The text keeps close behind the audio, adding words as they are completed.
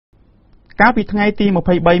កាលពីថ្ងៃទី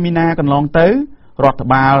23មីនាកន្លងទៅរដ្ឋ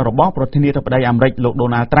បាលរបស់ប្រធានាធិបតីអាមេរិកលោកដូ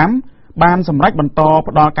ណាល់ត្រាំបានសម្រេចបន្ត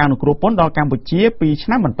ផ្ដល់ការអនុគ្រោះពន្ធដល់កម្ពុជា2ឆ្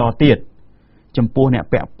នាំបន្តទៀតចំពោះអ្នក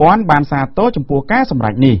ពាក់ព័ន្ធបានសាទរចំពោះការសម្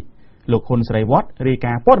រេចនេះលោកហ៊ុនស្រីវត្តរាយ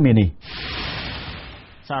ការណ៍ព័ត៌មាននេះ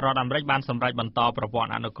សហរដ្ឋអាមេរិកបានសម្រេចបន្តប្រព័ន្ធ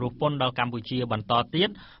អនុគ្រោះពន្ធដល់កម្ពុជាបន្តទៀត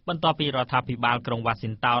បន្ទាប់ពីរដ្ឋាភិបាលក្រុងវ៉ាស៊ី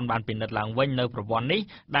នតោនបានពិនិត្យឡើងវិញនៅប្រព័ន្ធនេះ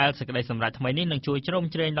ដែលសេចក្តីសម្រេចថ្មីនេះនឹងជួយជ្រោម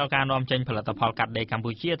ជ្រែងដល់ការនាំចេញផលិតផលកាត់ដេរកម្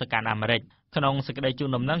ពុជាទៅកាន់អាមេរិកក្នុងសេចក្តីជូន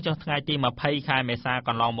ដំណឹងចុះថ្ងៃទី20ខែមេសាក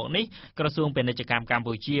ន្លងមកនេះក្រសួងពាណិជ្ជកម្មកម្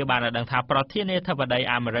ពុជាបានឲ្យដឹងថាប្រធានាធិបតី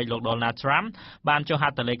អាមេរិកលោកដូណាល់ត្រាំបានចុះហ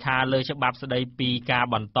ត្ថលេខាលើច្បាប់ស្តីពីការ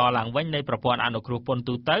បន្តឡើងវិញនៃប្រព័ន្ធអនុគ្រោះពន្ធ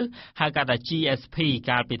ទូទៅហៅកាត់ថា GSP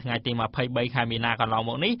កាលពីថ្ងៃទី23ខែមីនាកន្លង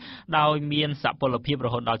មកនេះដោយមានសុពលភាពរ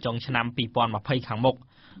ហូតដល់ចុងឆ្នាំ2020ខាងមុខ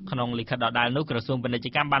ក្នុងលិខិតដដែលនោះក្រសួងពាណិជ្ជ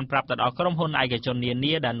កម្មបានប្រាប់ទៅដល់ក្រុមហ៊ុនឯកជននា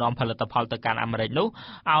នាដែលនាំផលិតផលទៅកាន់អាមេរិកនោះ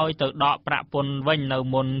ឲ្យទៅដកប្រាក់ពន្ធវិញនៅ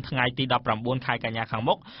មុនថ្ងៃទី19ខែកញ្ញាខាង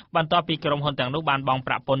មុខបន្ទាប់ពីក្រុមហ៊ុនទាំងនោះបានបង់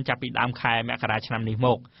ប្រាក់ពន្ធចាប់ពីដើមខែមករាឆ្នាំនេះម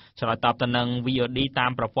កឆ្លើយតបទៅនឹង VOD តា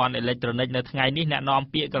មប្រព័ន្ធអេឡិចត្រូនិកនៅថ្ងៃនេះអ្នកនាំ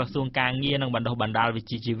ពាក្យក្រសួងការងារនិងបណ្ដុះបណ្ដាលវិជ្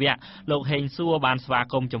ជាជីវៈលោកហេងសួរបានស្វា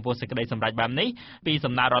គមន៍ចំពោះសេចក្តីសម្រេចបែបនេះពី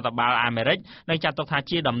សំណាក់រដ្ឋបាលអាមេរិកនិងចាត់ទុកថា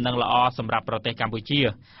ជាដំណឹងល្អសម្រាប់ប្រទេសកម្ពុជា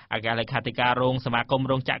អគ្គលេខាធិការរងសមាគម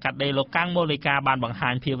រោងចក្រកាត់ដេរលោកកាំងម៉ូលីកាបានបង្ហា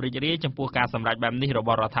ញភាពរីករាយចំពោះការសម្រេចបែបនេះរប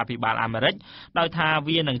ស់រដ្ឋាភិបាលអាមេរិកដោយថា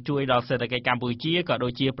វានឹងជួយដល់សេដ្ឋកិច្ចកម្ពុជាក៏ដូ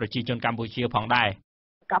ចជាប្រជាជនកម្ពុជាផងដែរ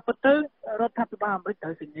ការពិតទៅរដ្ឋាភិបាលអាមេរិកត្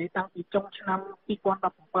រូវសេនីតាំងពីចុងឆ្នាំ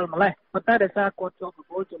2017ម្លេះប៉ុន្តែដោយសារគាត់ជាប់រ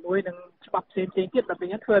វល់ជាមួយនឹងច្បាប់ផ្សេងៗទៀតដើម្បី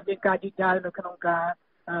ធ្វើឲ្យមានការយឺតយ៉ាវនៅក្នុងការ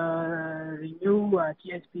renew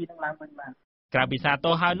GSP នឹងឡើងវិញបានក្រៅពីសាទ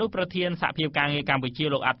រហើយនោះប្រធានសហភាពការងារកម្ពុជា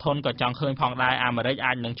លោកអាត់ធុនក៏ចង់ឃើញផងដែរអាមេរិក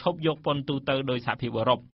អាចនឹងឈប់យកពន្ធទូទៅដោយសហភាពអឺ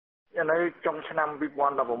រ៉ុបនៅចុងឆ្នាំ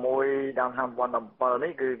2016ដើមឆ្នាំ2017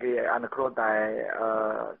នេះគឺគេអនុគ្រោះតែ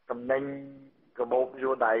តំណែងកាបូបយួ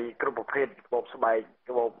រដៃគ្រប់ប្រភេទកាបូបស្បែក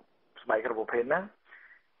គ្រប់ប្រភេទណា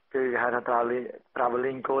គឺហៅថា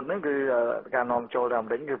traveling code ហ្នឹងគឺការនាំចូលទៅអាមេ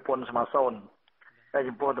រិកគឺពន្ធស្មើ0តែ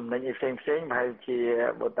ចំពោះតំណែងផ្សេងប្រហែលជា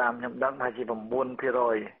បើតាមខ្ញុំដឹងប្រហែលជា9%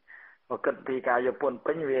បើគិតពីការយកពន្ធ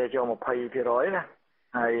ពេញវាចូល20%ណា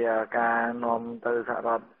ហើយការនាំទៅ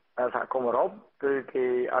សហគមន៍អឺរ៉ុបគឺគេ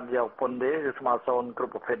អត់យកពន្ធទេគឺស្មើ0គ្រ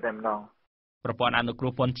ប់ប្រភេទតែម្ដងប្រព័ន្ធអនុគ្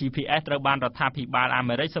រោះពន្ធ GPS ត្រូវបានរដ្ឋាភិបាលអា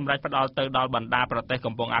មេរិកសម្រេចផ្ដល់ទៅដល់បណ្ដាប្រទេស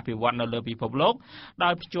កំពុងអភិវឌ្ឍនៅលើពិភពលោកដោ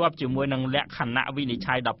យភ្ជាប់ជាមួយនឹងលក្ខណៈវិនិច្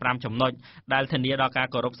ឆ័យ15ចំណុចដែលធានាដល់ការ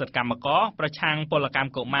គោរពសិទ្ធិកម្មករប្រឆាំងពលកម្ម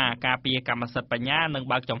កុមារការពារកម្មសិទ្ធិបញ្ញានិង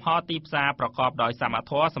បើកចំហទីផ្សារប្រកបដោយសម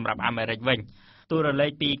ធម៌សម្រាប់អាមេរិកវិញទូរលេ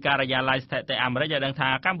ខពីការិយាល័យស្ថិតិអាមេរិកឲ្យដឹងថា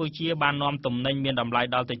កម្ពុជាបាននាំទំនិញមានតម្លៃ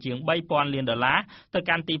ដល់ទៅជាង$3000លានទៅ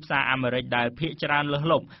កាន់ទីផ្សារអាមេរិកដែលភាគច្រើនលើស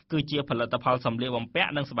លប់គឺជាផលិតផលសម្លៀកបំពាក់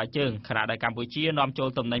និងស្បែកជើងខណៈដែលកម្ពុជានាំចូល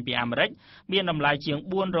ទំនិញពីអាមេរិកមានតម្លៃជាង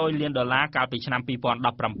$400លានកាលពីឆ្នាំ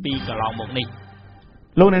2017កន្លងមកនេះ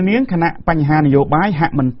លោកអ្នកនាងគណៈបញ្ហានយោបាយហា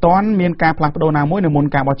ក់មិនទាន់មានការផ្លាស់ប្ដូរណាមួយនៅមុន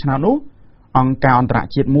ការបោះឆ្នោតនោះអង្គការអន្តរ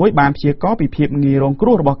ជាតិមួយបានព្យាករណ៍ពីភាពងាយរងគ្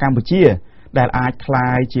រោះរបស់កម្ពុជាដែលអាចคล้า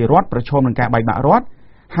ยជារដ្ឋប្រឈមនឹងការបែកបាក់រដ្ឋ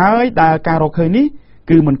ហើយដែលការរកឃើញនេះ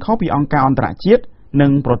គឺមិនខុសពីអង្គការអន្តរជាតិនិ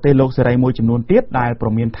ងប្រទេសលោកសេរីមួយចំនួនទៀតដែលប្រ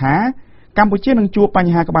មានថាកម្ពុជានឹងជួបប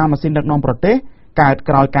ញ្ហាក្បាលម៉ាស៊ីនដឹកនាំប្រទេសកើត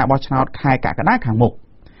ក្រោយការបោះឆ្នោតខែកក្កដាខាងមុខ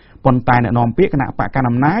ប៉ុន្តែអ្នកនាំពាក្យគណៈបកកណ្ដាល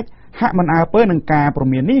អំណាចហាក់មិនអើពើនឹងការប្រ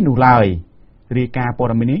មាននេះនោះឡើយរាយការណ៍ព័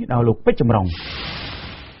ត៌មាននេះដោយលោកពេជ្រចម្រុង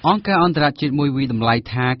អង្គការអន្តរជាតិមួយវិតម្លៃ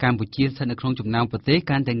ថាកម្ពុជាស្ថិតនៅក្នុងចំណោមប្រទេស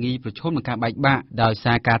កាន់តែងាយប្រឈមនឹងការបែកបាក់ដោយ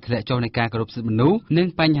សារការធ្លាក់ចុះនៃការគោរពសិទ្ធិមនុស្សនិង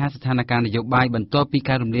បញ្ហាស្ថានភាពនយោបាយបន្ទាប់ពី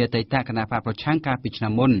ការរំលាយអតីតគណៈបកប្រឆាំងកាលពីឆ្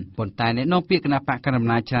នាំមុនប៉ុន្តែអ្នកនាំពាក្យគណៈបកកណ្ដាលអំ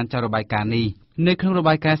ណាចច្រើនចោទរបាយការណ៍នេះនៅក្នុងរ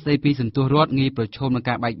បាយការណ៍ស្តីពីសន្ទុះរដ្ឋងាយប្រឈមនឹង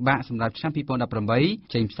ការបែកបាក់សម្រាប់ឆ្នាំ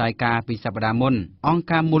2018ចេញផ្សាយការពីសប្តាហ៍មុនអង្គ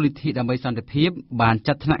ការមូលនិធិដើម្បីសន្តិភាពបាន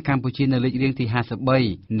ចាត់ថ្នាក់កម្ពុជានៅលេខរៀងទី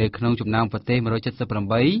53នៅក្នុងចំណោមប្រទេស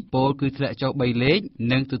178ពោលគឺធ្លាក់ចុះ3លេខ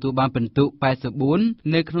និងទទួលបានពិន្ទុ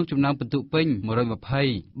84នៅក្នុងចំណោមពិន្ទុពេញ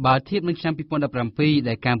120បើធៀបនឹងឆ្នាំ2017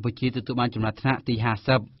ដែលកម្ពុជាទទួលបានចំណាត់ថ្នាក់ទី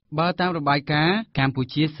50បើតាមរបាយការណ៍កម្ពុ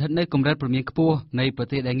ជាស្ថិតនៅកម្រិតព្រមានខ្ពស់នៃប្រ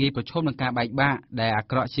ទេសដែលងាយប្រឈមនឹងការបែកបាក់ដែលអា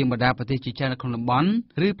ក្រក់ជាងបណ្ដាប្រទេសជាច្រើននៅក្នុងតំបន់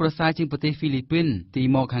ឬប្រសើរជាងប្រទេសហ្វីលីពីនទី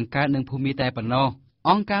មកខាងកើតនិងភូមាតែប៉ុណ្ណោះ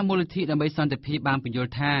អង្គការមូលនិធិដើម្បីសន្តិភាពបានពន្យ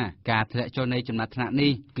ល់ថាការធ្លាក់ចុះនៃចំណាត់ថ្នាក់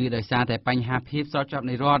នេះគឺដោយសារតែបញ្ហាភាពស្របច្បាប់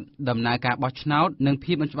នៃរដ្ឋដំណើរការបោះឆ្នោតនិង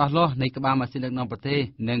ភាពមិនច្បាស់លាស់នៃក្បាលម៉ាស៊ីនដឹកនាំប្រទេស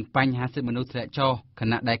និងបញ្ហាសិទ្ធិមនុស្សធ្លាក់ចុះខ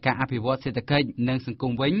ណៈដែលការអភិវឌ្ឍសេដ្ឋកិច្ចនិងសង្គ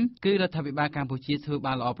មវិញគឺរដ្ឋាភិបាលកម្ពុជាធ្វើ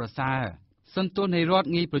បានល្អប្រសើរសន្ទុះនៃរដ្ឋ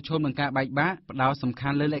ងាយប្រឈមនឹងការបែកបាក់ផ្ដោតសំខា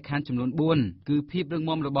ន់លើលក្ខខណ្ឌចំនួន4គឺភាពរឹង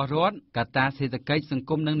មាំរបស់រដ្ឋកត្តាសេដ្ឋកិច្ចសង្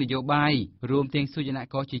គមនិងនយោបាយរួមទាំងសុចន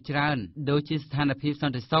ករជាច្រើនដូចជាស្ថានភាពស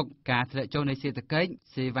ន្តិសុខការធ្លាក់ចុះនៃសេដ្ឋកិច្ច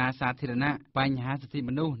សេវាសាធារណៈបញ្ហាសិទ្ធិ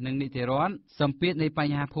មនុស្សនិងនីតិរដ្ឋសម្ពាធនៃប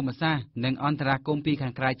ញ្ហាភូមិសាស្ត្រនិងអន្តរាគមន៍ពីខា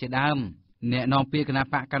ងក្រៅជាដើម អ្នកនាំពាក្យគណៈ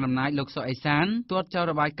បកកណ្ដាលអំណាចលោកសុកអេសានទាត់ចោល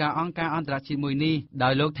របាយការណ៍អង្គការអន្តរជាតិមួយនេះដោ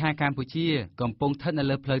យលោកថាកម្ពុជាកំពុងស្ថិតនៅ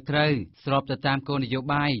លើផ្លូវត្រូវស្របទៅតាមគោលនយោ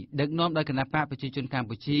បាយដឹកនាំដោយគណៈបកប្រជាជនកម្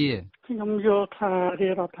ពុជាខ្ញុំយល់ថា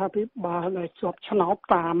រដ្ឋាភិបាលដែលជាប់ឆ្នោត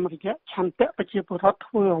តាមរយៈឆន្ទៈប្រជាពលរដ្ឋ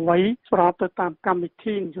ធ្វើអ្វីស្របទៅតាមកម្មវិ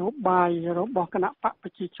ធីនយោបាយរបស់គណៈបកប្រ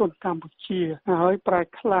ជាជនកម្ពុជាហើយប្រែ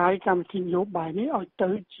ក្លាយកម្មវិធីនយោបាយនេះឲ្យទៅ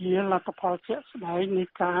ជាលទ្ធផលជាក់ស្ដែងនៃ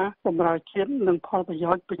ការបម្រើជាតិនិងផលប្រ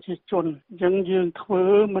យោជន៍ប្រជាជនអញ្ចឹងយើងធ្វើ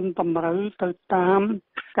មិនតម្រូវទៅតាម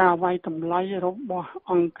ការវាយតម្លៃរបស់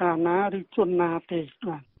អង្គការណាឬជនណាទេ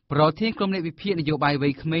បាទប្រធានក្រុមអ្នកវិភាគនយោបាយវ័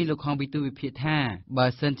យក្មេងលោកខំវិទូវិភាគថាបើ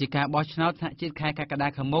សិនជាការបោះឆ្នោតថ្នាក់ជាតិខែកក្កដា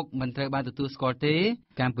ខាងមុខមិនត្រូវបានទទួលស្គាល់ទេ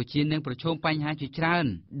កម្ពុជានឹងប្រឈមបញ្ហាជាច្រើន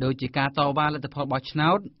ដូចជាការតវ៉ាលទ្ធផលបោះឆ្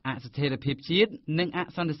នោតអស្ថិរភាពជាតិនិងអ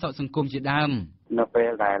សន្តិសុខសង្គមជាដើមនៅពេ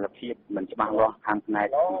លដែលលទ្ធភាពមិនច្បាស់លាស់ខាងផ្នែក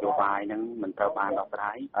នយោបាយនឹងមិនត្រូវបានដោះស្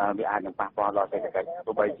រាយវាអាចនឹងប៉ះពាល់ដល់សេដ្ឋកិច្ច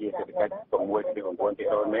ទោះបីជាសេដ្ឋកិច្ច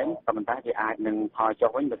6.9%មែនក៏ប៉ុន្តែវាអាចនឹងថយចុះ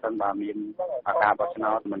វិញបើសិនបើមានការបោះឆ្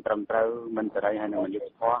នោតមិនត្រឹមត្រូវមិនសេរីហើយនឹងមិនយុត្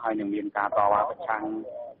តិធម៌ហើយនឹងមានការតវ៉ាប្រឆាំង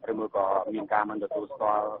ឬមួយក៏មានការមិនទទួលស្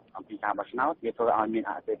គាល់អំពីការបោះឆ្នោតវាធ្វើឲ្យមាន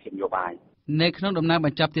អស្ថិរភាពនយោបាយនៅក្នុងដំណើរប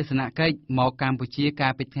ញ្ចប់ទស្សនកិច្ចមកកម្ពុជាកា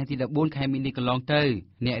លពីថ្ងៃទី14ខែមីនាកន្លងទៅ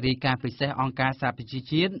អ្នករាយការណ៍ពិសេសអង្គការសហប្រជា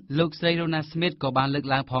ជាតិលោកស្រីរ៉ូណាស្មីតក៏បានលើក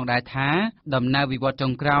ឡើងផងដែរថាដំណើរវិវត្តចុ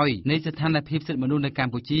ងក្រោយនៃស្ថានភាពសិទ្ធិមនុស្សនៅក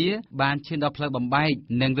ម្ពុជាបានឈានដល់ផ្លូវបំបែក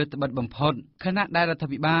និងរដ្ឋបិទបំផុតខណៈដែលរដ្ឋា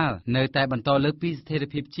ភិបាលនៅតែបន្តលើកពីស្ថិរ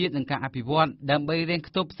ភាពជាតិនិងការអភិវឌ្ឍដើម្បីរាំង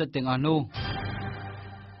ខ្ទប់សិទ្ធិទាំងអស់នោះ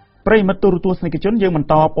ប្រិយមិត្តទូរទស្សនិកជនយើងបន្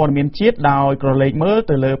តព័ត៌មានជាតិដោយក្រឡេកមើល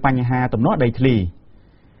ទៅលើបញ្ហាទំនាស់ដីធ្លី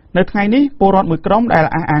នៅថ្ងៃនេះពលរដ្ឋមួយក្រុមដែល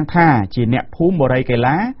អះអាងថាជាអ្នកភូមិបរិយកេ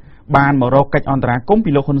ឡាបានមករកកិច្ចអន្តរាគមន៍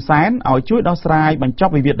ពីលោកហ៊ុនសែនឲ្យជួយដោះស្រាយបញ្ច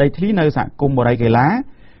ប់វិវាទដីធ្លីនៅសហគមន៍បរិយកេឡា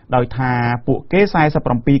ដោយថាពួកគេ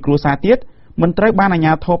47គ្រួសារទៀតមិនត្រូវបានអាជ្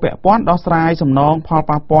ញាធរពាក់ព័ន្ធដោះស្រាយសំណងផល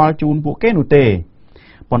ប៉ះពាល់ជូនពួកគេនោះទេ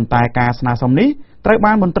ប៉ុន្តែការស្នើសុំនេះត្រូវ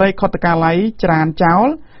បានមន្ត្រីខុទ្ទកាល័យច្រានចោល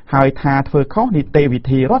ហើយថាធ្វើខុសនីតិវិ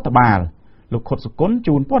ធីរដ្ឋបាលលោកខុតសុគន្ធ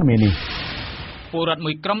ជូនព័ត៌មាននេះពលរដ្ឋ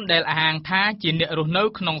មួយក្រុមដែលអះអាងថាជាអ្នករស់នៅ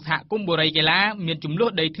ក្នុងសហគមន៍បូរីកេឡាមានចំនួ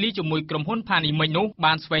នដីធ្លីជាមួយក្រុមហ៊ុនផានីមិញនោះ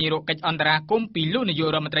បានស្វែងរកកិច្ចអន្តរាគមន៍ពីលោកនាយក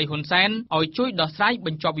រដ្ឋមន្ត្រីហ៊ុនសែនឲ្យជួយដោះស្រាយប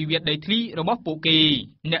ញ្ចប់វិវាទដីធ្លីរបស់ពួកគេ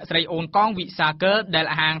អ្នកស្រីអូនកងវិសាកឺដែល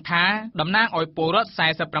អះអាងថាតំណាងឲ្យពលរដ្ឋ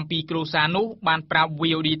47គ្រួសារនោះបានប្រាប់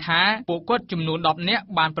VOD ថាពួកគាត់ចំនួន10នាក់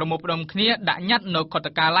បានប្រមូលផ្ដុំគ្នាដាក់ញត្តិនៅខុទ្ទ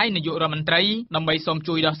កាល័យនាយករដ្ឋមន្ត្រីដើម្បីសូម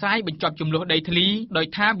ជួយដោះស្រាយបញ្ចប់ចំនួនដីធ្លីដោយ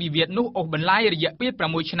ថាវិវាទនោះអូសបន្លាយរយៈពេល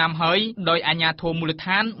6ឆ្នាំហើយដោយអាជ្ញាធរមូលដ្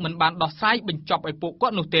ឋានមិនបានដោះស្រាយបញ្ចប់ឲ្យពួកគា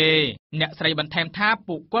ត់នោះទេអ្នកស្រីបន្ថែមថា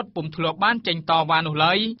ពួកគាត់ពុំធ្លាប់បានចេញតវ៉ានោះ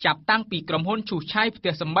ឡើយចាប់តាំងពីក្រុមហ៊ុនឈូសឆាយផ្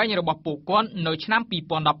ទះសម្បែងរបស់ពួកគាត់នៅឆ្នាំ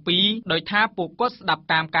2012ដោយថាពួកគាត់ស្ដាប់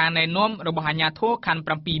តាមការណែនាំរបស់អាជ្ញាធរខណ្ឌ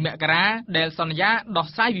7មករាដែលសន្យាដោះ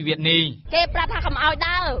ស្រាយវិវាទនេះគេប្រាប់ថាកុំឲ្យ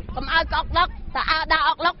ដើរកុំឲ្យកក់ដឹកតែឲ្យដើរ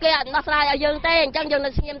អុកឡុកគេអត់ដោះស្រាយឲ្យយើងទេអញ្ចឹងយើង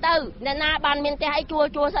នៅស្ងៀមទៅអ្នកណាបានមានផ្ទះអីជួ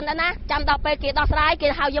លសិនទៅណាចាំដល់ពេលគេដោះស្រាយគេ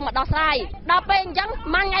ហៅយើងមកដោះស្រាយដល់ពេលអញ្ចឹង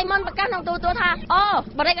មួយថ្ងៃមុនប្រកាសក្នុងទូថាអូ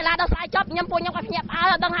បរិយាកាសដោះស្រាយចប់ខ្ញុំពួកខ្ញុំក៏ភ្ញាក់ផ្អើល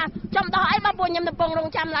អត់ដឹងថាចំដោះអីបើពួកខ្ញុំកំពុងរង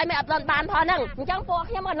ចាំឡើយមិនអត់បានផងហ្នឹងអញ្ចឹងពួក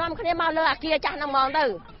ខ្ញុំក៏នាំគ្នាមកលើអាគារចាស់ហ្នឹងហ្មងទៅ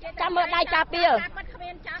ចាំមើលដៃការពារ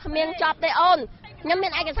គ្មានចប់ទេអូនខ្ញុំមា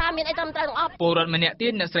នឯកសារមានអីត្រឹមត្រូវទាំងអស់ពលរដ្ឋម្នាក់ទៀ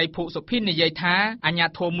តអ្នកស្រីភុសុភិននិយាយថាអាជ្ញា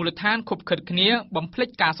ធរមូលដ្ឋានខុបខិតគ្នាបំភ្លេច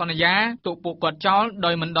ការសន្យាទុកពួកគាត់ចោល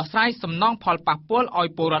ដោយមិនដោះស្រាយសំណងផលប៉ះពាល់ឲ្យ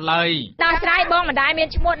ពលរដ្ឋឡើយដោះស្រាយបងមិនដែលមាន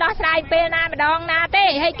ឈ្មោះដោះស្រាយពេលណាម្ដងណាទេ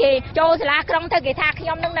ហើយគេចូលសាលាក្រុងទៅគេថាខ្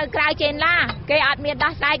ញុំនឹងនៅក្រៅចេនឡាគេអត់មាន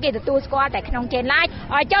ដោះស្រាយគេទទួលស្គាល់តែក្នុងចេនឡាឲ្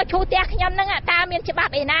យចុះឈូសផ្ទះខ្ញុំនឹងតើមានច្បា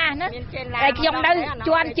ប់អីណាណាតែខ្ញុំនៅជ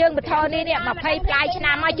ន់ជើងបថរនេះ20ប្លាយឆ្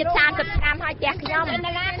នាំហើយជិត30ឆ្នាំហើយផ្ទះខ្ញុំ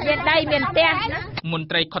មានដីមានផ្ទះមន្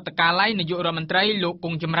ត្រីខុទ្ទកាល័យនាយករដ្ឋមន្ត្រីលោកគ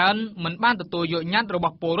ង់ចម្រើនមិនបានទទួលយកញត្តិរប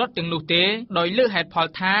ស់ពលរដ្ឋទាំងនោះទេដោយលើកហេតុផល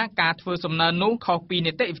ថាការធ្វើសំណើនោះខុសពី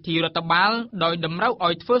នីតិវិធីរដ្ឋបាលដោយតម្រូវ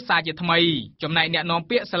ឲ្យធ្វើសារជាថ្មីចំណែកអ្នកនាំ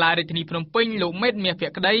ពាក្យសាលារដ្ឋាភិបាលភ្នំពេញលោកមេតមាសភ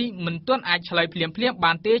ក្តីមិនទាន់អាចឆ្លើយភ្លាមៗ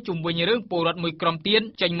បានទេជុំវិញរឿងពលរដ្ឋមួយក្រុមទៀត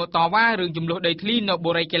ចេញមកតវ៉ារឿងចំនួនដីធ្លីនៅ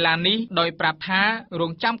បូរីកេឡានេះដោយប្រាប់ថារ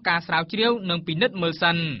ងចាំការស្រាវជ្រាវនិងពិនិត្យមើល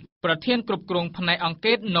សិនប្រធានគ្រប់គ្រងផ្នែកអង្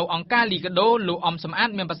កេតនៅអង្គការលីកាដូលោកអំសំអាត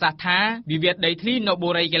មានប្រសាសន៍ថាវិវាទដីធ្លីនៅបូ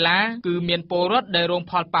រីកេឡាគឺមានពលរដ្ឋដែលរង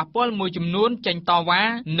ផលប៉ះពាល់មួយចំនួនចេញតវ៉ា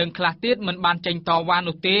និងខ្លះទៀតមិនបានចេញតវ៉ា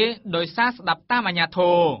នោះទេដោយសារស្ដាប់តាមអាជ្ញាធ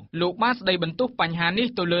រលោកបានស្ដីបន្ទោសបញ្ហានេះ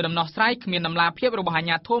ទៅលើដំណោះស្រាយគ្មានដំណាភាពរបស់អាជ្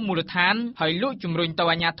ញាធរមូលដ្ឋានហើយលោកជំរុញទៅ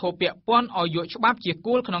អាជ្ញាធរពាក់ព័ន្ធឲ្យយកច្បាប់ជា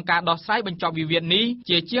គោលក្នុងការដោះស្រាយបញ្ចប់វិវាទនេះ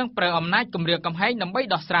ជាជាងប្រើអំណាចគំរាមកំហែងដើម្បី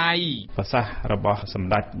ដោះស្រាយប្រសាសន៍របស់សម្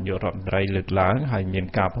ដេចនាយករដ្ឋមន្ត្រីលើកឡើងហើយមាន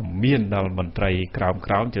ការប្រ មានដល់មន្ត្រីក្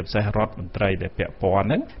រោមជាពិសេសរដ្ឋមន្ត្រីដែលពាក់ព័ន្ធ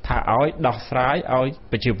ហ្នឹងថាឲ្យដោះស្រាយឲ្យ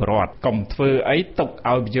ប្រជាពលរដ្ឋកុំធ្វើអីទុក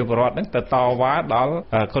ឲ្យប្រជាពលរដ្ឋហ្នឹងទៅតវ៉ាដល់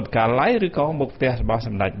កុដកាល័យឬក៏មុខផ្ទះរបស់ស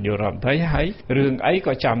ម្ដេចនាយករដ្ឋមន្ត្រីហើយរឿងអី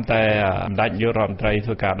ក៏ចាំតែសម្ដេចនាយករដ្ឋមន្ត្រី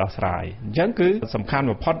ធ្វើការដោះស្រាយអញ្ចឹងគឺសំខាន់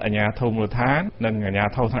បំផុតអាជ្ញាធរមូលដ្ឋាននិងអាជ្ញា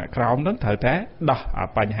ធរថ្នាក់ក្រោមហ្នឹងត្រូវតែដោះ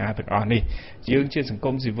បញ្ហាទាំងអស់នេះយើងជាសង្គ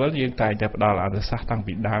មស៊ីវិលយើងតែងតែផ្ដល់អនុសាសន៍តាំង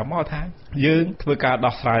ពីដើមមកថាយើងធ្វើការ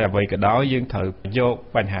ដោះស្រាយអ្វីក៏ដោយយើងត្រូវយក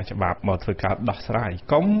បញ្ហាច្បាប់មកធ្វើការដោះស្រាយ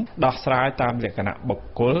កុំដោះស្រាយតាមលក្ខណៈបុ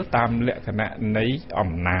គ្គលតាមលក្ខណៈនៃ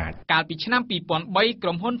អំណាចកាលពីឆ្នាំ2003ក្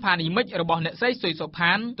រុមហ៊ុនផានីមិចរបស់អ្នកស្រីសុយសុ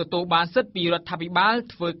ផានទទួលបានសិទ្ធិពីរដ្ឋាភិបាល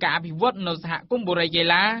ធ្វើការអភិវឌ្ឍនៅសហគមន៍បុរីកេ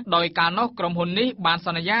ឡាដោយកាលនោះក្រុមហ៊ុននេះបានស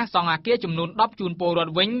ន្យាសង់អគារចំនួន10ជូនពលរ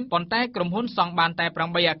ដ្ឋវិញប៉ុន្តែក្រុមហ៊ុនសង់បានតែ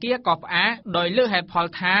8អគារក៏ផ្អាកដោយលើកហេតុផល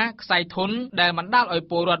ថាខ្សែធនដែលបណ្ដាលឲ្យ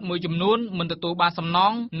ពលរដ្ឋមួយចំនួនមិនទទួលបានសំណ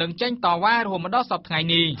ងនិងចេញតវ៉ារហូតមកដល់សប្តាហ៍ថ្ងៃ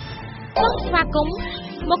នេះសូមស្វាគមន៍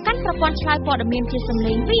មកកាន់ប្រព័ន្ធឆ្លើយព័ត៌មានជាសំ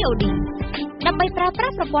ឡេង VOD ដើម្បីប្រើប្រា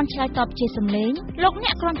ស់ប្រព័ន្ធឆ្លើយតបជាសំឡេងលោកអ្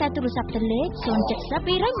នកគ្រាន់តែទូរស័ព្ទទៅលេខ070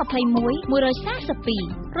 221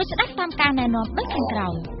 142រួចស្ដាប់តាមការណែនាំដូចខាងក្រោ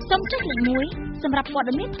មសូមចុចលេខ1សម្រាប់ព័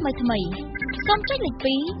ត៌មានថ្មីសូមចុចលេខ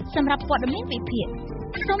2សម្រាប់ព័ត៌មានវិភាគ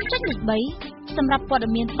សូមចុចលេខ3សម្រាប់ព័ត៌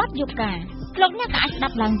មានបទយកាលោកអ្នកក៏អាចស្ដា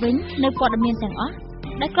ប់ឡើងវិញនៅព័ត៌មានទាំងអស់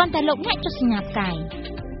ដែលគ្រាន់តែលោកអ្នកចុចសញ្ញាផ្កាយ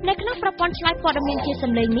នៅក្នុងប្រព័ន្ធឆ្លើយព័ត៌មានជា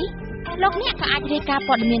សំឡេងនេះលោកអ្នកក៏អាចរាយការណ៍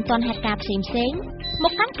ព័ត៌មានទាន់ហេតុការណ៍ផ្សេងម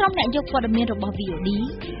កកាន់ក្រុមអ្នកយកព័ត៌មានរបស់ VOD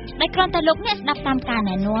ដែលគ្រាន់តែលោកអ្នកស្ដាប់តាមការ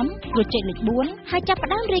ណែនាំរួចចុចលេខ4ហើយចាប់ផ្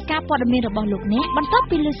ដើមរាយការណ៍ព័ត៌មានរបស់លោកអ្នកបន្ទាប់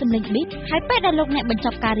ពីឮសំឡេងប៊ីបហើយពេលដែលលោកអ្នកបញ្ច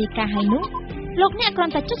ប់ការរាយការណ៍ហើយនោះលោកអ្នកគ្រា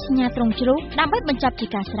ន់តែចុចសញ្ញាត្រង់ជ្រូកដើម្បីបញ្ចប់ជា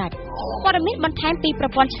ការស្រេចព័ត៌មានបន្ថែមពីប្រ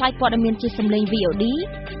ព័ន្ធឆ្លើយព័ត៌មានជាសំឡេង VOD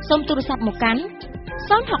សូមទូរស័ព្ទមកកាន់060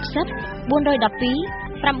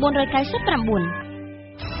 412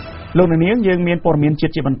 999លោកនាងយើងមានព័ត៌មានជា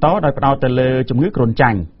តិជាបន្តដោយផ្ដោតទៅលើជំងឺគ្រុនចា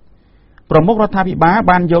ញ់ប្រមុខរដ្ឋាភិបាល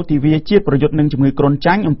បានយកទិវាជាតិប្រយុទ្ធនឹងជំងឺគ្រុន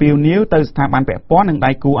ចាញ់អំពាវនាវទៅស្ថាប័នពាក់ព័ន្ធនិងដៃ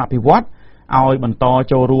គូអភិវឌ្ឍឲ្យបន្ត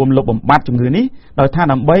ចូលរួមលុបបំបាត់ជំងឺនេះដោយថា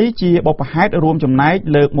ដើម្បីជាបុព្វហេតុរួមចំណែក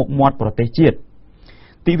លើកមុខមាត់ប្រទេសជាតិ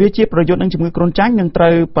ទិវាជាតិប្រយុទ្ធនឹងជំងឺគ្រុនចាញ់នឹងត្រូ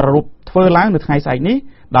វប្រារព្ធធ្វើឡើងនៅថ្ងៃស្អែកនេះ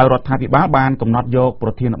ដោយរដ្ឋាភិបាលបានកំណត់យកប្រ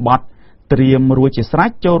ធានបទត្រៀមរួចជាស្រេច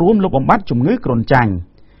ចូលរួមលុបបំបាត់ជំងឺគ្រុនចាញ់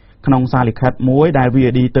ក្នុងសារលិខិតមួយដែល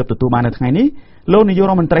VOD ទើបទទួលបាននៅថ្ងៃនេះលោកនាយក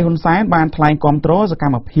រដ្ឋមន្ត្រីហ៊ុនសែនបានថ្លែងគាំទ្រសក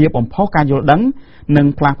ម្មភាពបំផុសការយល់ដឹងនិង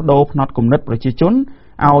ផ្លាស់ប្ដូរផ្នត់គំនិតប្រជាជន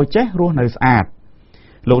ឲ្យចេះរស់នៅស្អាត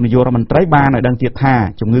លោកនាយករដ្ឋមន្ត្រីបានឲ្យដឹងទៀតថា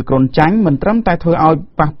ជំងឺគ្រុនចាញ់មិនត្រឹមតែធ្វើឲ្យ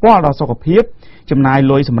ប៉ះពាល់ដល់សុខភាពចំណាយ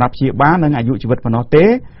លុយសម្រាប់ព្យាបាលនិងអាយុជីវិតប៉ុណ្ណោះទេ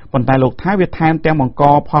ប៉ុន្តែលោកថាវាថែមទាំងបង្ក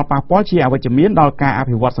ផលប៉ះពាល់ជាអវិជ្ជមានដល់ការអ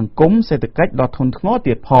ភិវឌ្ឍសង្គមសេដ្ឋកិច្ចដ៏ធ្ងន់ធ្ងរ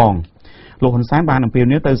ទៀតផងលោកហ៊ុនសែនបានអំពាវ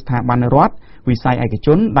នាវទៅស្ថាប័នរដ្ឋវិស័យឯកជ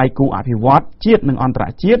នដៃគូអភិវឌ្ឍជាតិនិងអន្តរ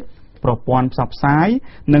ជាតិប្រព័ន្ធផ្សព្វផ្សាយ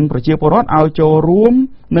និងប្រជាពលរដ្ឋឲ្យចូលរួម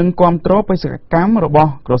និងគាំទ្របេសកកម្មរប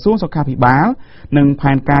ស់ក្រសួងសុខាភិបាលនិង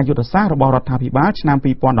ផែនការយុទ្ធសាស្ត្ររបស់រដ្ឋាភិបាលឆ្នាំ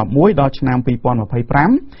2011ដល់ឆ្នាំ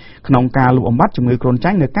2025ក្នុងការលុបបំបាត់ជំងឺគ្រុនចា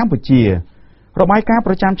ញ់នៅកម្ពុជារបាយការណ៍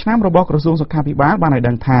ប្រចាំឆ្នាំរបស់ក្រសួងសុខាភិបាលបានឲ្យ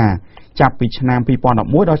ដឹងថាចាប់ពីឆ្នាំ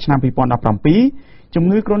2011ដល់ឆ្នាំ2017ជំ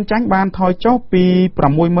ងឺគ្រុនចាញ់បានថយចុះពី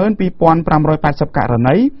 62,580 ករ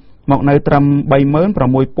ណីមកនៅត្រឹម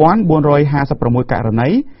 36,456 ករណី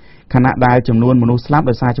ខណៈដែលចំនួនមនុស្សស្លាប់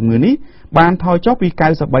ដោយសារជំងឺនេះបានថយចុះពី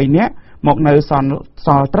93នាក់មកនៅស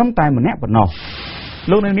ល់ត្រឹមតែ1នាក់ប៉ុណ្ណោះ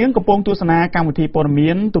លោកអ្នកនាងកំពុងទស្សនាកម្មវិធីព័ត៌មា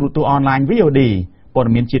នទូរទស្សន៍អនឡាញ VOD ព័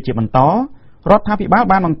ត៌មានជាតិជាបន្តរដ្ឋាភិបាល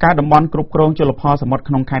បានបង្កើតតំបន់គ្រប់គ្រងជលផលសមុទ្រ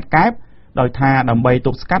ក្នុងខេត្តកែបដោយថាដើម្បីទ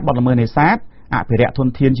ប់ស្កាត់បទល្មើសនេសាទអភិរក្សធន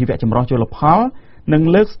ធានជីវៈចម្រុះជលផលនិង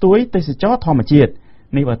លើកស្ទួយទេសចរណ៍ធម្មជាតិ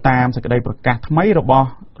នេះបើតាមសេចក្តីប្រកាសថ្មីរបស់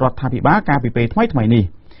រដ្ឋាភិបាលកាលពីពេលថ្មីនេះ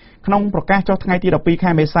ក្នុងប្រកាសចុះថ្ងៃទី12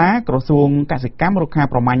ខែមេសាក្រសួងកសិកម្មរុក្ខា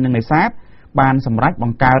ប្រមាញ់និងនេសាទបានសម្រេចប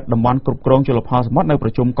ង្កើតតំបន់គ្រប់គ្រងជលផលសមុទ្រនៅប្រ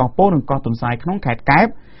ជុំកោះពោធិ៍និងកោះទុនសាយក្នុងខេត្តកែប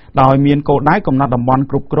ដោយមានគោលដៅកំណត់តំបន់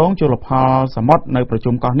គ្រប់គ្រងជលផលសមុទ្រនៅប្រ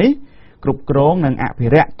ជុំកោះនេះគ្រប់គ្រងនិងអភិ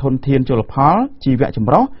រក្សធនធានជលផលជីវៈច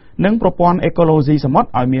ម្រុះនិងប្រព័ន្ធអេកូឡូស៊ីសមុទ្រ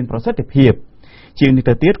ឲ្យមានប្រសិទ្ធភាពជាងនេះ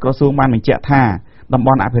ទៅទៀតក្រសួងបានបញ្ជាក់ថាតំប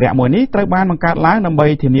ន់អភិរក្សមួយនេះត្រូវបានបង្កើតឡើងដើម្បី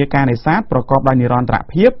ធានាការនេសាទប្រកបដោយនិរន្តរ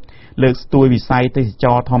ភាពលើកស្ទួយវិស័យទេសច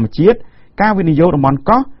រណ៍ធម្មជាតិការវិនិយោគតំបន់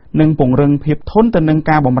កោះនិងពង្រឹងភាពធន់ទៅនឹង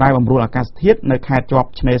ការបម្រែបម្រួលអាកាសធាតុនៅខេត្តជាប់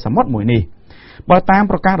ឆ្នេរសមុទ្រមួយនេះបើតាម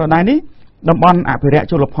ប្រកាសដដែលនេះតំបន់អភិរក្ស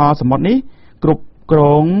ជលផលសមុទ្រនេះគ្រប់គ្រ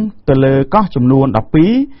ងទៅលើកោះចំនួន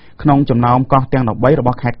12ក្នុងចំណោមកោះទាំង13រប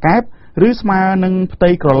ស់ខេត្តកែបឬស្មើនឹងផ្ទៃ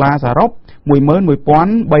ក្រឡាសរុប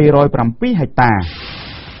 11,307 ហិកតា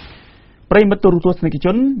ប្រិយមិត្តទូរទស្សនិកជ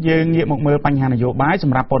នយើងងាកមកមើលបញ្ហានយោបាយស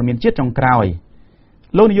ម្រាប់ព័ត៌មានជាតិចុងក្រោយ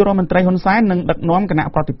លោកនាយករដ្ឋមន្ត្រីហ៊ុនសែននឹងដឹកនាំគណៈ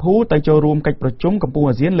ប្រតិភូទៅចូលរួមកិច្ចប្រជុំកម្ពុជា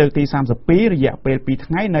អាស៊ានលើកទី32រយៈពេល2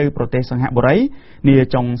ថ្ងៃនៅប្រទេសសិង្ហបុរីនា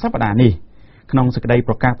ចុងសប្តាហ៍នេះក្នុងសេចក្តី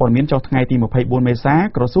ប្រកាសព័ត៌មានចុះថ្ងៃទី24មេសា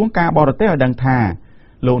ក្រសួងការបរទេសឲ្យដឹងថា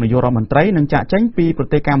លោកនាយករដ្ឋមន្ត្រីនឹងចាកចេញពីប្រ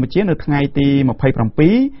ទេសកម្ពុជានៅថ្ងៃទី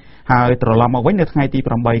27ហើយត្រឡប់មកវិញនៅថ្ងៃទី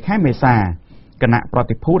8ខែមេសាគណៈប្រ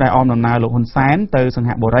តិភូដែលអមដំណើរលោកហ៊ុនសែនទៅសិង្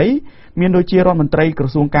ហបុរីមានដូចជារដ្ឋមន្ត្រីក្រ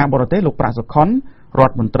សួងការបរទេសលោកប្រាក់សុខុនរ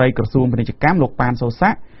ដ្ឋមន្ត្រីក្រសួងពាណិជ្ជកម្មលោកប៉ានសូសា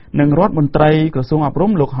ក់និងរដ្ឋមន្ត្រីក្រសួងអប់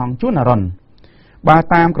រំលោកហងជួនអរុនបើ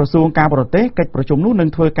តាមក្រសួងការបរទេសកិច្ចប្រជុំនោះនឹង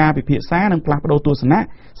ធ្វើការពិភាក្សានិងផ្លាស់ប្តូរទស្សនៈ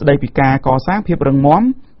ស្តីពីការកសាងភាពរឹងមាំ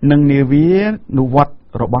និងនាវានុវត្ត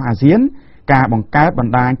របស់អាស៊ានការបង្កើតប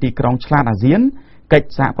ណ្ដាញទីក្រុងឆ្លាតអាស៊ានកិច្ច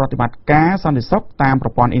សហប្រតិបត្តិការសន្តិសុខតាមប្រ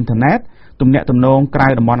ព័ន្ធអ៊ីនធឺណិតទំនាក់ទំនងក្រៅ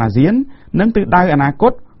តំបន់អាស៊ាននិងទិសដៅអនាគ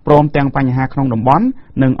តព្រមទាំងបញ្ហាក្នុងតំបន់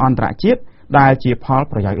និងអន្តរជាតិដែលជាផល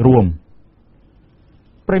ប្រយោជន៍រួម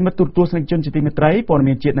ប្រិមត្តទូរទស្សនិកជនជាទីមេត្រីព័ត៌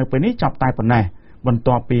មានជាតិនៅពេលនេះចប់តែប៉ុណ្ណេះបន្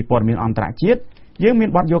ទាប់ពីព័ត៌មានអន្តរជាតិយើងមាន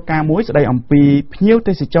បទយកការមួយស្ដីអំពីភ្ញៀវ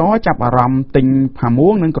ទេសចរចាប់អារម្មណ៍ទិញផាមួ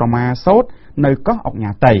ងនិងក្រមាសូត្រនៅកោះអុក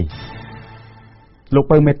ញ៉ាតៃលោក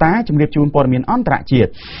ពៅមេតាជំរាបជូនព័ត៌មានអន្តរជា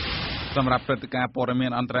តិសម្រាប់ព្រឹត្តិការណ៍ព័ត៌មា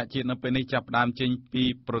នអន្តរជាតិនៅពេលនេះចាប់ផ្ដើមចេញពី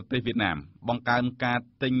ប្រទេសវៀតណាមបង្កើនការ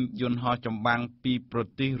ទិញយន្តហោះចម្បាំងពីប្រ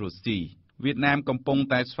ទេសរុស្ស៊ីវៀតណាមកំពុង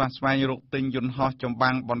តែស្វះស្វែងរកទិញយន្តហោះចម្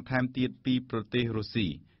បាំងបន្ថែមទៀតពីប្រទេសរុស្ស៊ី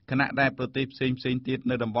ខណៈដែលប្រទេសផ្សេងទៀត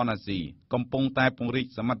នៅតំបន់អាស៊ីកំពុងតែពង្រីក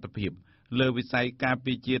សមត្ថភាពលើវិស័យការ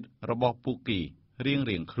ពារជាតិរបស់ពួកគេរៀ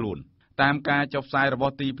ងខ្លួនតាមការចុះផ្សាយរប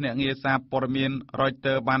ស់ទីភ្នាក់ងារសារព័ត៌មាន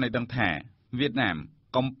Reuters បានឲ្យដឹងថាវៀតណាម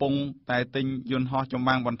កំពុងតែទិញយន្តហោះចម្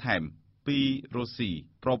បាំងបន្ថែមពីរុស្ស៊ី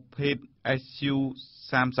ប្រភេទ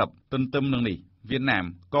Su-30 ទន្ទឹមនឹងនេះវៀតណាម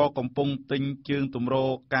ក៏កំពុងទិញជើងទម្រ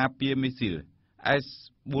ការពារមីស៊ីល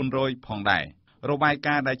S-400 ផងដែររបាយ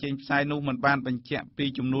ការណ៍ដែលចេញផ្សាយនោះមិនបានបញ្ជាក់ពី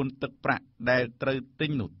ចំនួនទឹកប្រាក់ដែលត្រូវទិ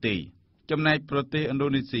ញនោះទេចំណែកប្រទេសឥណ្ឌូ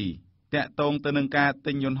នេស៊ីតាក់ទងទៅនឹងការ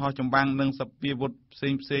ទិញយន្តហោះចម្បាំងនិងសព្វាវុធផ្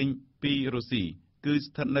សេងពីរុស្ស៊ីគឺ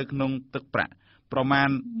ស្ថិតនៅក្នុងទឹកប្រាក់ប្រមាណ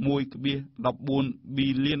 1.14 ប៊ី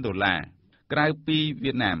លានដុល្លារក្រៅពី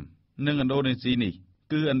វៀតណាមនិងឥណ្ឌូនេស៊ីនេះ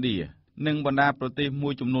គឺឥណ្ឌានិងបណ្ដាប្រទេសមួ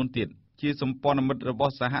យចំនួនទៀតជាសម្ព័ន្ធមិត្តរប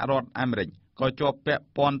ស់សហរដ្ឋអាមេរិកក៏ជាប់ពាក់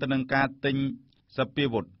ព័ន្ធទៅនឹងការទិញសព្វា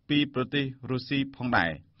វុធពីប្រទេសរុស្ស៊ីផងដែរ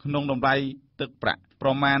ក្នុងតម្លៃទឹកប្រាក់ប្រ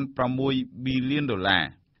មាណ 6 ប៊ីលានដុល្លារ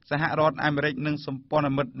សហរដ្ឋអាមេរិកនិងសម្ព័ន្ធ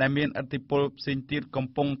មិត្តដែលមានឥទ្ធិពលផ្សេងទៀតកំ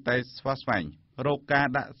ពុងតែស្វះស្វែងរកការ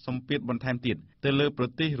ដាក់សម្ពាធបន្ថែមទៀតទៅលើប្រ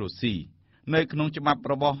ទេសរុស្ស៊ីនៅក្នុងច្បាប់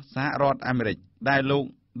របស់សហរដ្ឋអាមេរិកដែលលោក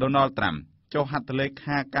Donald Trump ចុះហត្ថលេ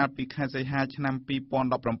ខាកាលពីខែសីហាឆ្នាំ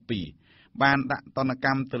2017បានដាក់ទណ្ឌក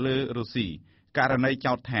ម្មទៅលើរុស្ស៊ីករណី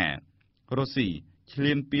ចោទថារុស្ស៊ីឈ្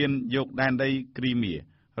លានពានយកដែនដីគ្រីមៀ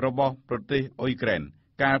របស់ប្រទេសអ៊ុយក្រែន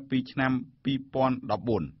កាលពីឆ្នាំ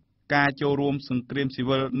2014ការចូលរួមសង្គ្រាមស៊ី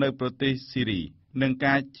វិលនៅប្រទេសស៊ីរីនិង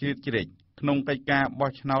ការជ្រៀតជ្រែកក្នុងកិច្ចការបោះ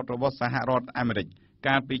ឆ្នោតរបស់សហរដ្ឋអាមេរិក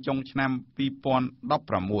កាលពីចុងឆ្នាំ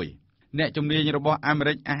2016អ្នកជំនាញរបស់អាមេ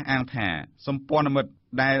រិកអះអាងថាសម្ព័ន្ធមិត្ត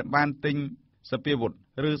ដែលបានទិញសព្វាវុធ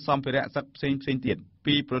ឬសម្ភារៈសឹកផ្សេងទៀត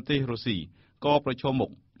ពីប្រទេសរុស្ស៊ីក៏ប្រឈមមុខ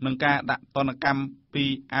នឹងការដាក់ទណ្ឌកម្មពី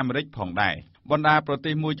អាមេរិកផងដែរបណ្ដាប្រ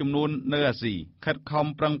ទេសមួយចំនួននៅអាស៊ីខិតខំ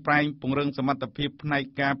ប្រឹងប្រែងពង្រឹងសមត្ថភាពផ្នែក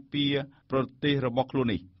ការពារប្រទេសរបស់ខ្លួន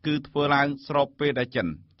នេះគឺធ្វើឡើងស្របពេលដែលចិន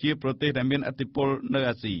ជាប្រទេសដែលមានឥទ្ធិពលនៅ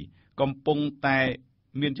អាស៊ីកំពុងតែ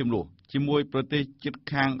មានជម្លោះជាមួយប្រទេសជិត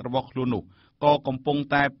ខាងរបស់ខ្លួននោះក៏កំពុង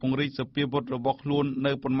តែពង្រីកសព្វាវុធរបស់ខ្លួន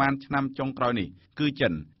នៅប៉ុន្មានឆ្នាំចុងក្រោយនេះគឺចិ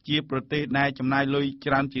នជាប្រទេសដែលចំណាយលុយ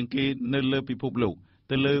ច្រើនជាងគេនៅលើពិភពលោក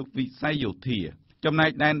ទៅលើវិស័យយោធាចំណែ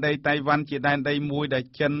កដែនដីតៃវ៉ាន់ជាដែនដីមួយដែល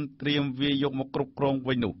ចិនត្រៀមវាយយកមកគ្រប់គ្រង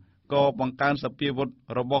វិញនោះក៏បង្កើនសព្វាវុធ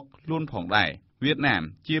របស់ខ្លួនផងដែរវៀតណាម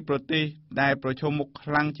ជាប្រទេសដែលប្រឈមមុខខ្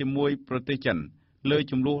លាំងជាមួយប្រទេសចិនលើ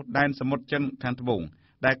ជម្លោះដែនសមុទ្រចិនខាងត្បូង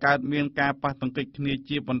ដែលកើតមានការប៉ះទង្គិចគ្នា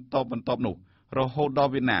ជាបន្តនោះរហូតដ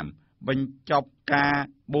ល់វៀតណាមបញ្ចប់ការ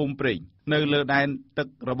បូមប្រេងនៅលើដែនទឹក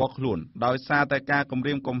របស់ខ្លួនដោយសារតែការគំ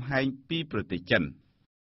រាមកំហែងពីប្រទេសចិន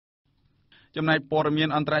ចំណែកព័ត៌មាន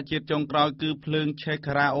អន្តរជាតិចុងក្រោយគឺភ្លើងឆេះ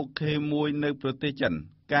ខារ៉ាអូខេមួយនៅប្រទេសចិន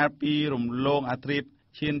កាលពីរំលងអាធ្រាត្រ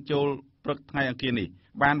ឈានចូលព្រឹកថ្ងៃអង្គារនេះ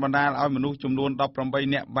បានបណ្ដាលឲ្យមនុស្សចំនួន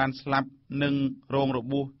18នាក់បានស្លាប់និងរងរ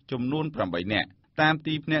បួសចំនួន8នាក់តាម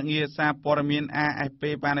ទីភ្នាក់ងារសារព័ត៌មាន AFP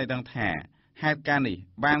បានឲ្យដឹងថាហេតុការណ៍នេះ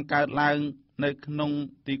បានកើតឡើងនៅក្នុង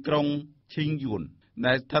ទីក្រុងឈីងយួន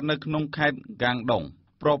ដែលស្ថិតនៅក្នុងខេត្តហ្គាងដុង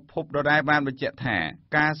ប្រភពដដែលបានបញ្ជាក់ថា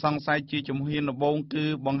ការសង្ស័យជាជំហានដំបូងគឺ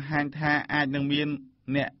បង្ហាញថាអាចនឹងមាន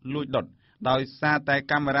អ្នកលួចដុតដោយសារតែ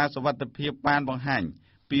កាមេរ៉ាសុវត្ថិភាពបានបង្ហាញ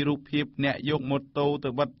ពីរូបភាពអ្នកយកម៉ូតូទៅ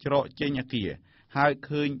បិទច្រកចេញអគារហើយ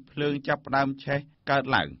ឃើញភ្លើងចាប់ផ្ដើមឆេះកើត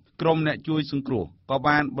ឡើង ក្រុមអ្នកជួយសង្គ្រោះក៏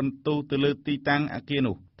បានបន្ទោសទៅលើទីតាំងអគារ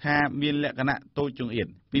នោះថាមានលក្ខណៈតូចចង្អៀត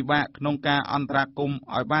ពិបាកក្នុងការអន្តរាគមន៍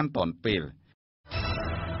ឲ្យបានទាន់ពេល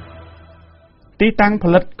ទីតាំងផ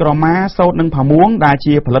លិតក្រមាសូត្រនិងផាមួងដែល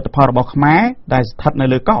ជាផលិតផលរបស់ខ្មែរដែលស្ថិតនៅ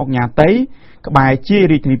លើកោះអុកញ៉ាតៃក្បែរជា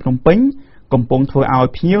រាជធានីភ្នំពេញកំពុងធ្វើឲ្យ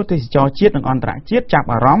ភ្ញៀវទេសចរជាតិនិងអន្តរជាតិចាប់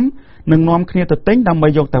អារម្មណ៍និងនាំគ្នាទៅទិញដើម្បី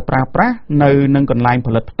យកទៅប្រើប្រាស់នៅនឹងកន្លែងផ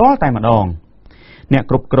លិតផ្ទាល់តែម្ដងអ្នក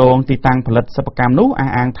គ្រប់គ្រងទីតាំងផលិតសិប្បកម្មនោះអះ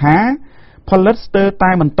អាងថាផលិតស្ទើរ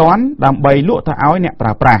តែមិនទាន់ដើម្បីលក់ទៅឲ្យអ្នកប្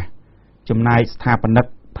រើប្រាស់ចំណែកស្ថាបនិក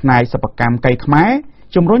ផ្នែកសិប្បកម្មកៃខ្មែរ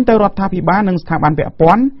ជំរុញទៅរដ្ឋាភិបាលនិងស្ថាប័នពាក់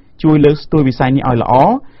ព័ន្ធជួយលើកស្ទួយវិស័យនេះឲ្យល្អ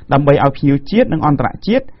ដើម្បីឲ្យភ្ញៀវជាតិនិងអន្តរ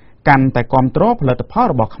ជាតិកាន់តែគាំទ្រផលិតផល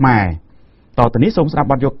របស់ខ្មែរតទៅនេះសូមស្ដាប់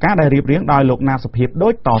បទយកការដែលរៀបរៀងដោយលោកណាសុភាពដូ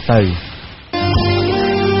ចតទៅ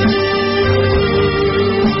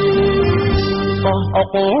អុ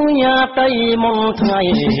កញ៉ាតៃមុនថ្ងៃ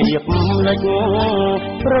រៀបលិច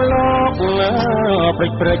ប្រឡក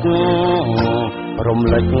ព្រិចរំ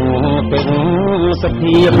លឹកពេញស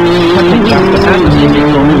ភាពចាំសានជានិ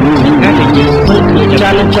គមការដែលយើងធ្វើគឺ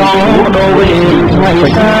ចានចង់ដូរវិញថ្ងៃ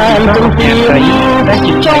សានទំពីដែល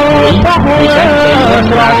ជាចង់បោះវិស័យ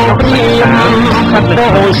ស្រាលព្រៀងខាត់ទៅ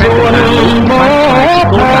សួនមកគោល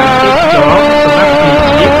ការណ៍ទីចោសម្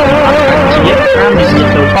រាប់ជាការមាន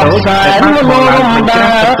ទៅតែបានមកដ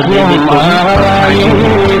ល់ជានិគម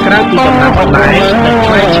ក្រៅពីដំណាក់បន្លែនិង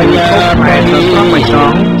ផ្លែឈើខ្មែរទៅក្នុងមួយច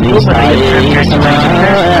ង់រូបរាងខាងស្មារតី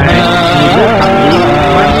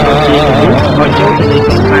បានចូលជាក៏ចូលទៅក្នុង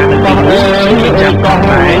ស្មារតីរបស់ចាំកោះ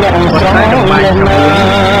ដែរប៉ុន្តែដល់បាយមា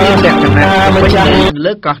នលក្ខណៈមួយ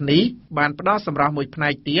លើកោះនេះបានផ្ដល់សម្រាប់មួយផ្នែ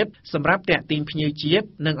កទៀតសម្រាប់តាក់ទាញភ្ញៀវជាតិ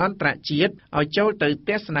និងអន្តរជាតិឲ្យចូលទៅទ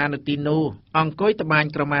ស្សនានៅទីនោះអង្គុយត្បាញ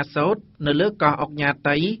ក្រមាសូត្រនៅលើកោះអុកញ៉ា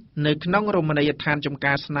តៃនៅក្នុងរមណីយដ្ឋានចំ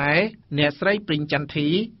ការស្នេហ៍អ្នកស្រីព្រីងចន្ទធី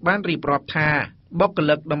បានរៀបរាប់ថាបុគ្គ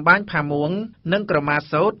លិកតម្បាញផាមួងនិងក្រមា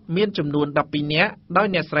សូត្រមានចំនួន12នាក់ដោយ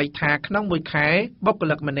អ្នកស្រីថាក្នុងមួយខែបុគ្គ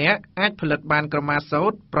លិកម្នាក់អាចផលិតបានក្រមាសូ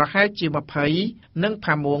ត្រប្រហែលជា20និង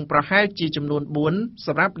ផាមួងប្រហែលជាចំនួន4ស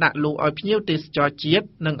ម្រាប់ដាក់លក់ឲ្យភ្ញៀវទេសចរជាតិ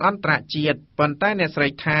និងអន្តរជាតិប៉ុន្តែអ្នកស្រី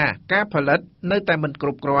ថាការផលិតនៅតែមិនគ្រ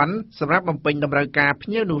ប់គ្រាន់សម្រាប់បំពេញតម្រូវការភ្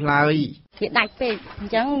ញៀវនោះឡើយវាដាច់ពេកអ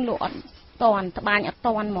ញ្ចឹងលក់អត់តាន់ត្បាញអត់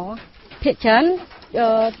តាន់ហ្មងភាគច្រើន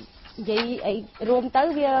និយាយអីរួមទៅ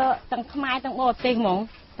វាទាំងខ្មែរទាំងបរទេសហ្មង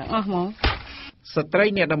ទាំងអស់ហ្មងស្ត្រី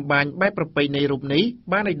អ្នកតម្បាញបែបប្រពៃណីរូបនេះ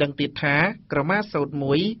បានឲ្យដឹងទៀតថាក្រមាសូត្រ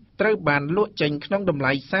មួយត្រូវបានលក់ចេញក្នុងតម្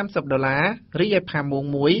លៃ$30រីឯផាមួង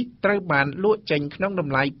មួយត្រូវបានលក់ចេញក្នុងត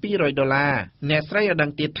ម្លៃ$200អ្នកស្រីឲ្យដឹ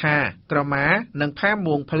ងទៀតថាក្រមានិងផា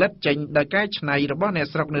មួងផលិតចេញដោយកែច្នៃរបស់អ្នក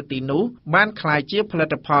ស្រុកនៅទីនោះបានក្លាយជាផលិ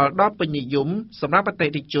តផលដ៏ពេញនិយមសម្រាប់អតិ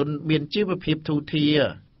ថិជនមានជីវភាពធូរធារ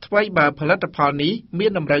ថ្មីបើផលិតផលនេះមា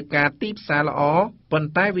នតម្រូវការទីផ្សារល្អប៉ុន្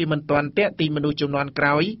តែវាមិនទាន់ទាក់ទាញមនុស្សជំនាន់ក្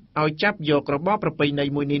រោយឲ្យចាប់យករបរប្រពៃណី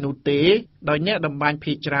មួយនេះនោះទេដោយអ្នកតម្បាញ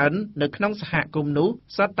ភាគច្រើននៅក្នុងសហគមន៍នោះ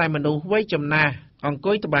សុទ្ធតែមនុស្សវ័យចំណាស់អង្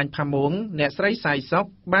គុយត្បាញផាមួងអ្នកស្រីសាយសុក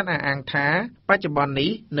បានអះអាងថាបច្ចុប្បន្ន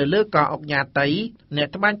នេះនៅលើកោះអុកញ៉ាតៃអ្នក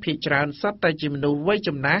ត្បាញភាគច្រើនសុទ្ធតែជាមនុស្សវ័យ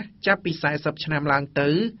ចំណាស់ចាប់ពី40ឆ្នាំឡើងទៅ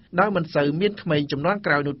ដោយមិនសូវមានក្មេងជំនាន់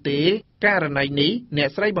ក្រោយនោះទេករណីនេះអ្នក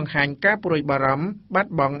ស្រីបង្ហាញការព្រួយបារម្ភបា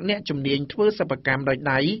ត់បង់អ្នកជំនាញធ្វើសិប្បកម្មដោយ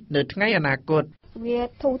ដៃនៅថ្ងៃអនាគតវា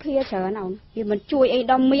ធូរធារច្រើនអូនវាមិនជួយអី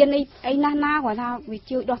ដល់មានអីណាស់ណាគាត់ថាវា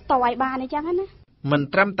ជួយដោះតឲ្យបានអីចឹងណាមិន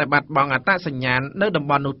ត្រឹមតែបាត់បង់អត្តសញ្ញាណនៅតំ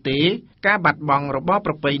បន់នោះទេការបាត់បង់របប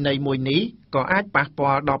ប្រពៃណីមួយនេះក៏អាចប៉ះ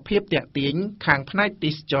ពាល់ដល់ភាពទាក់ទាញខាងផ្នែកទេ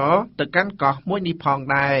សចរទៅកាន់កោះមួយនេះផង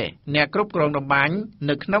ដែរអ្នកគ្រប់គ្រងតម្បាញ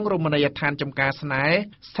នៅក្នុងរមណីយដ្ឋានចំការស្នេហ៍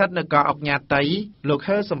ស្ថិតនៅកោះអុកញ៉ាតៃលោក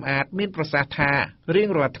ហឺសំអាតមានប្រសាសន៍ថារៀង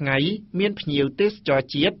រាល់ថ្ងៃមានភ្ញៀវទេសចរ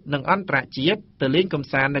ជាតិនិងអន្តរជាតិទៅលេងកម្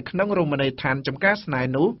សាន្តនៅក្នុងរមណីយដ្ឋានចំការស្នេ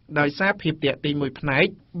ហ៍នោះដោយសារភាពទាក់ទាញមួយផ្នែក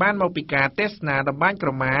បានមកពីការទស្សនាតម្បាញក្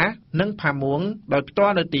រមានិងផាមួងដោយផ្ទា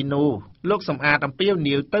ល់នៅទីនោះលោកសំអាតអំពាវ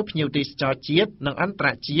នាវទៅភ្ញៀវទេសចរជាតិនិងអន្តរ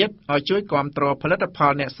ជាតិឲ្យជួយគាំទ្រផលិតផ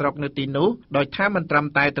លអ្នកស្រុកនៅទីនោះដោយថាមិនត្រឹម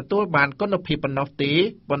តែទទួលបានគុណភាពប៉ុណ្ណោះទេ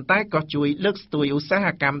ប៉ុន្តែក៏ជួយលើកស្ទួយឧស្សាហ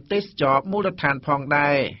កម្មទេសចរមូលដ្ឋានផង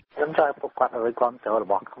ដែរខ្ញុំចង់ពួកគាត់ឲ្យគាំទ្ររ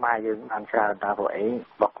បស់ខ្មែរយើងបានច្រើនតាមពួកអីរ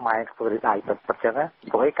បស់ខ្មែរធ្វើដូចដៃពិតៗចឹងណា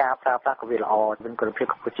ព្រោះឯការប្រើប្រាស់ក៏វាល្អមានគុណភាព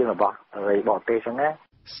ខ្ពស់ជាងរបស់បរទេសចឹងណា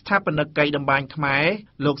ស្ថាបនិកកៃតម្បាញខ្មែរ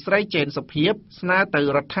លោកស្រីចេនសុភាពស្នើទៅ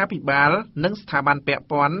រដ្ឋាភិបាលនិងស្ថាប័នពាក់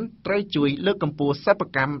ព័ន្ធត្រូវជួយលើកកម្ពស់សិប្ប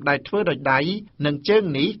កម្មដែលធ្វើដោយដៃនិងជើង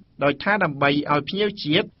នេះដោយថាដើម្បីឲ្យភ្ញៀវ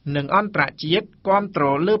ជាតិនិងអន្តរជាតិគាំទ្រ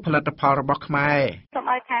លើផលិតផលរបស់ខ្មែរសូម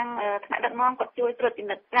ឲ្យខាងថ្នាក់ដឹកនាំគាត់ជួយត្រួតពិ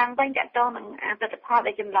និត្យឡើងវិញទាក់ទងនឹងផលិតផល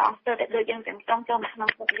ដែលចម្លងស្ទើរតែដូចយើងទាំងស្រុងចូលមកក្នុង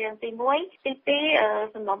ស្រុកយើងទី1ទី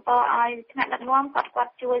2សំណូមពរឲ្យថ្នាក់ដឹកនាំគា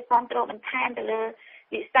ត់ជួយគាំទ្របន្ថែមទៅលើ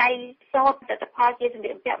វិស័យសូត្រផលិតផលជាសម្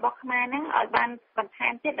លៀកបំពាក់របស់ខ្មែរហ្នឹងឲ្យបានបន្ថែ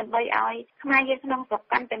មទៀតដើម្បីឲ្យខ្មែរយើងក្នុងស្រុក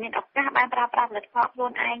កាន់តែមានឱកាសបានប្រើប្រាស់ផលិតផលខ្លួ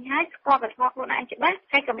នឯងហើយស្គាល់ផលិតផលខ្លួនឯងច្បាស់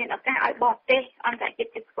ហើយក៏មានឱកាសឲ្យបរទេសអន្តរជា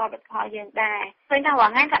តិស្គាល់ផលិតផលយើងដែរឃើញថារា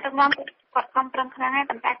ល់ថ្ងៃគាត់ដឹកនាំគាត់ខំប្រឹងខ្លាំងហើយ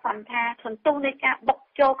ប៉ុន្តែគាត់ថាសន្ទុះនៃការបុក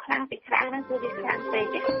ចូលខ្លាំងពីក្រៅហ្នឹងគឺវាខ្លាំងពេក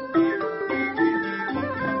ទេ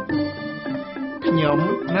ខ្ញុំ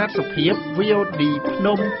ណាតសុភាព VOD ភ្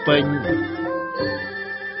នំពេញ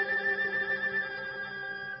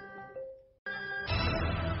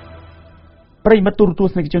ប្រិយមិត្តទូរទស្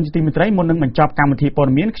សនិកជនជាទីមេត្រីមុននឹងបញ្ចប់កម្មវិធីព័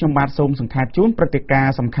ត៌មានខ្ញុំបាទសូមសង្ខេបជូនព្រឹត្តិការ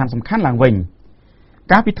ណ៍សំខាន់ៗឡើងវិញ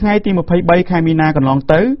កាលពីថ្ងៃទី23ខែមីនាកន្លង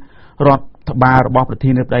ទៅរដ្ឋបាលរបស់ប្រ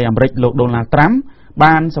ធានាធិបតីអាមេរិកលោកដូណាល់ត្រាំ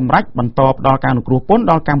បានសម្រេចបន្តផ្តល់ការអនុគ្រោះពន្ធ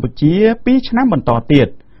ដល់កម្ពុជា2ឆ្នាំបន្តទៀត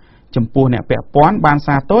ចំពោះអ្នកពាក់ព័ន្ធបាន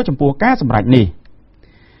សាទរចំពោះការសម្រេចនេះ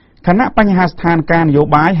ខណៈបញ្ហាស្ថានភាពនយោ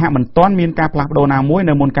បាយហាក់មិនទាន់មានការផ្លាស់ប្ដូរណាមួយ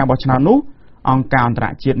នៅមុនការបោះឆ្នោតនោះអង្គការអន្តរ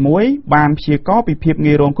ជាតិមួយបានព្យាករណ៍ពីភាព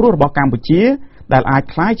ងាយរងគ្រោះរបស់កម្ពុជាដែលអាច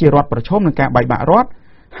ក្លាយជារដ្ឋប្រឈមនឹងការបែកបាក់រដ្ឋ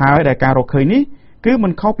ហើយដែលការរកឃើញនេះគឺមិ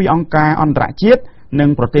នខុសពីអង្គការអន្តរជាតិនិង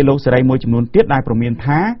ប្រទេសលោកសេរីមួយចំនួនទៀតដែលព្រមាន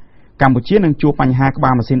ថាកម្ពុជានឹងជួបបញ្ហាក្បា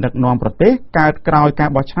លម៉ាស៊ីនដឹកនាំប្រទេសកើតក្រោយការ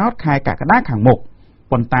បោះឆ្នោតខែកក្កដាខាងមុខ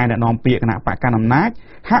ប៉ុន្តែអ្នកនាំពាក្យគណៈបកកណ្ដាលអំណាច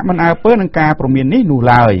ហាក់មិនអើពើនឹងការព្រមាននេះនោះ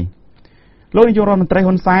ឡើយលោកនាយករដ្ឋមន្ត្រី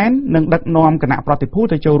ហ៊ុនសែននឹងដឹកនាំគណៈប្រតិភូ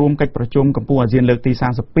ទៅចូលរួមកិច្ចប្រជុំកំពូលអាស៊ានលើកទី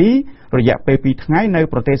32រយៈពេល2ថ្ងៃនៅ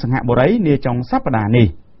ប្រទេសសិង្ហបុរីនាចុងសប្តាហ៍នេះ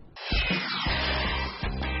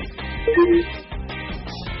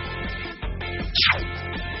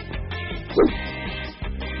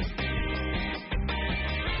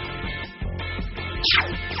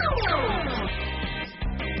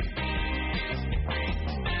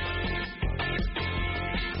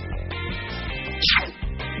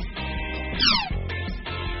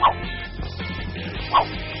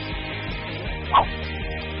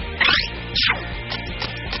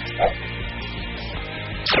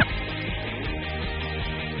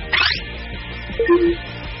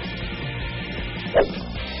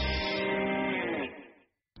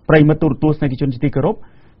ប្រិយមិត្តទូរទស្សនិកជនជាទីគោរព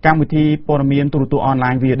កម្មវិធីព័ត៌មានទូរទស្សន៍អនឡា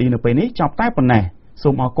ញ VOD នៅពេលនេះចប់តែប៉ុណ្ណេះសូ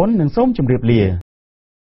មអរគុណនិងសូមជម្រាបលា